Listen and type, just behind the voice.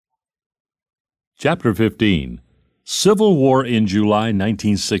Chapter 15, Civil War in July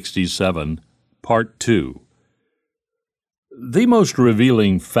 1967, Part 2. The most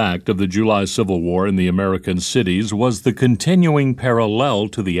revealing fact of the July Civil War in the American cities was the continuing parallel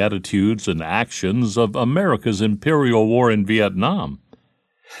to the attitudes and actions of America's imperial war in Vietnam.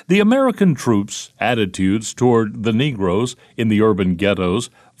 The American troops' attitudes toward the Negroes in the urban ghettos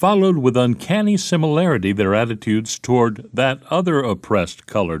followed with uncanny similarity their attitudes toward that other oppressed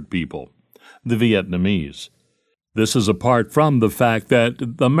colored people, the Vietnamese. This is apart from the fact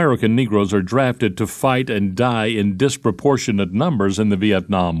that American Negroes are drafted to fight and die in disproportionate numbers in the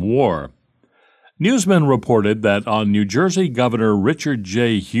Vietnam War. Newsmen reported that on New Jersey Governor Richard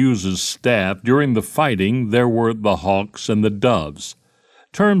J. Hughes's staff during the fighting there were the Hawks and the Doves.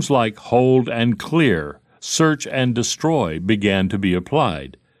 Terms like hold and clear, search and destroy began to be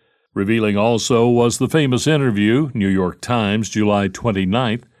applied. Revealing also was the famous interview, New York Times, July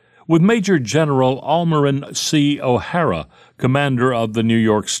 29th, with Major General Almarin C. O'Hara, commander of the New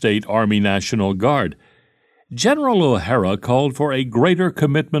York State Army National Guard. General O'Hara called for a greater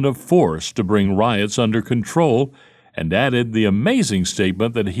commitment of force to bring riots under control and added the amazing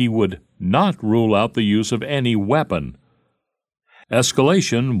statement that he would not rule out the use of any weapon.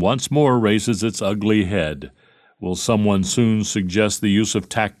 Escalation once more raises its ugly head. Will someone soon suggest the use of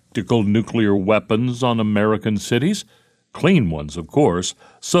tactical nuclear weapons on American cities? Clean ones, of course,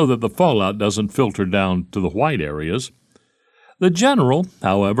 so that the fallout doesn't filter down to the white areas. The general,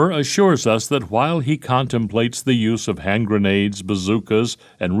 however, assures us that while he contemplates the use of hand grenades, bazookas,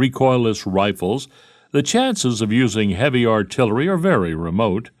 and recoilless rifles, the chances of using heavy artillery are very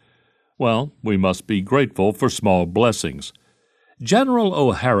remote. Well, we must be grateful for small blessings. General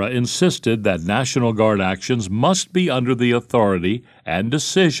O'Hara insisted that National Guard actions must be under the authority and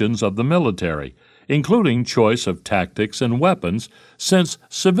decisions of the military, including choice of tactics and weapons, since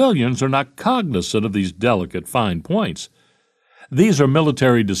civilians are not cognizant of these delicate fine points. These are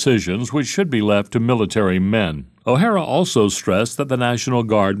military decisions which should be left to military men. O'Hara also stressed that the National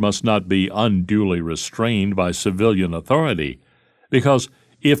Guard must not be unduly restrained by civilian authority, because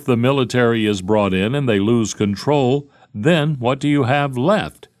if the military is brought in and they lose control, then what do you have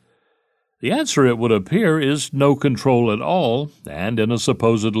left? The answer, it would appear, is no control at all, and in a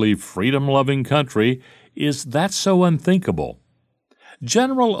supposedly freedom-loving country, is that so unthinkable?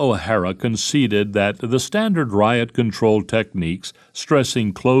 General O'Hara conceded that the standard riot control techniques,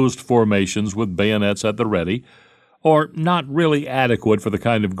 stressing closed formations with bayonets at the ready, are not really adequate for the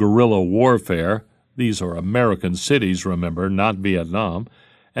kind of guerrilla warfare — these are American cities, remember, not Vietnam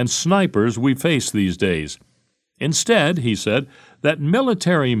 — and snipers we face these days. Instead, he said, that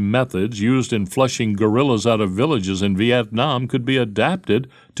military methods used in flushing guerrillas out of villages in Vietnam could be adapted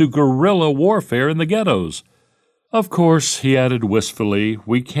to guerrilla warfare in the ghettos. Of course, he added wistfully,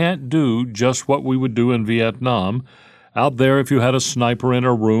 we can't do just what we would do in Vietnam. Out there, if you had a sniper in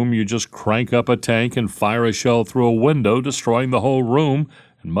a room, you just crank up a tank and fire a shell through a window, destroying the whole room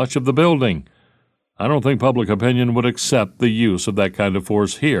and much of the building. I don't think public opinion would accept the use of that kind of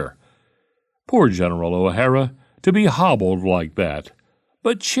force here. Poor General O'Hara, to be hobbled like that.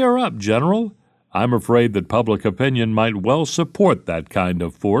 But cheer up, General. I'm afraid that public opinion might well support that kind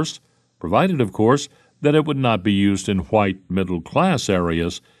of force, provided, of course, that it would not be used in white middle-class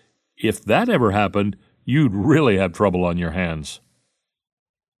areas. If that ever happened, you'd really have trouble on your hands.